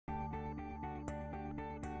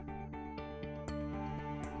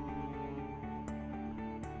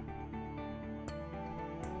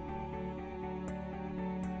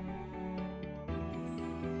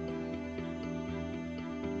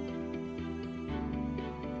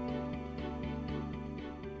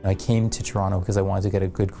I came to Toronto because I wanted to get a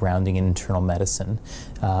good grounding in internal medicine,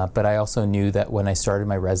 but I also knew that when I started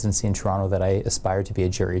my residency in Toronto that I aspired to be a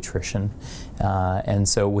geriatrician, and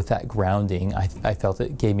so with that grounding I felt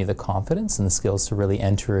it gave me the confidence and the skills to really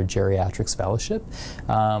enter a geriatrics fellowship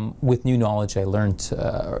with new knowledge I learned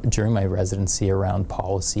during my residency around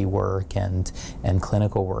policy work and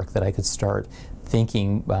clinical work, that I could start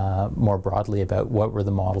thinking more broadly about what were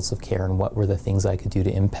the models of care and what were the things I could do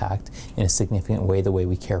to impact in a significant way the way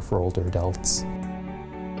we care for older adults.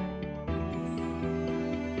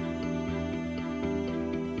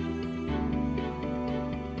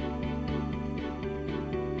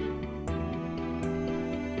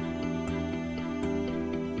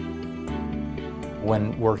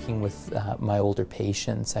 When working with my older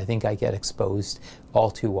patients, I think I get exposed all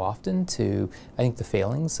too often to, I think, the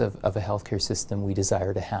failings of a healthcare system we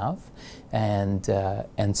desire to have. And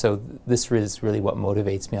so this is really what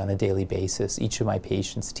motivates me on a daily basis. Each of my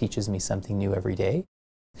patients teaches me something new every day.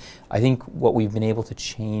 I think what we've been able to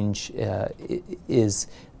change is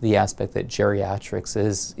the aspect that geriatrics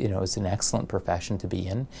is an excellent profession to be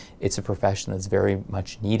in. It's a profession that's very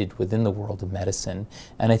much needed within the world of medicine.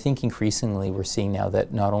 And I think increasingly we're seeing now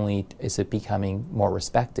that not only is it becoming more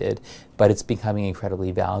respected, but it's becoming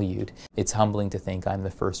incredibly valued. It's humbling to think I'm the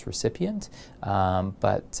first recipient,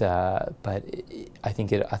 but I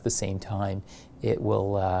think at the same time,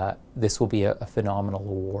 this will be a phenomenal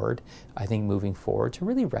award, I think, moving forward, to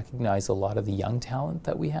really recognize a lot of the young talent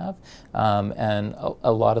that we have, and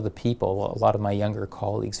a lot of the people, a lot of my younger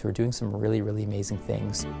colleagues who are doing some really, really amazing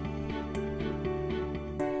things.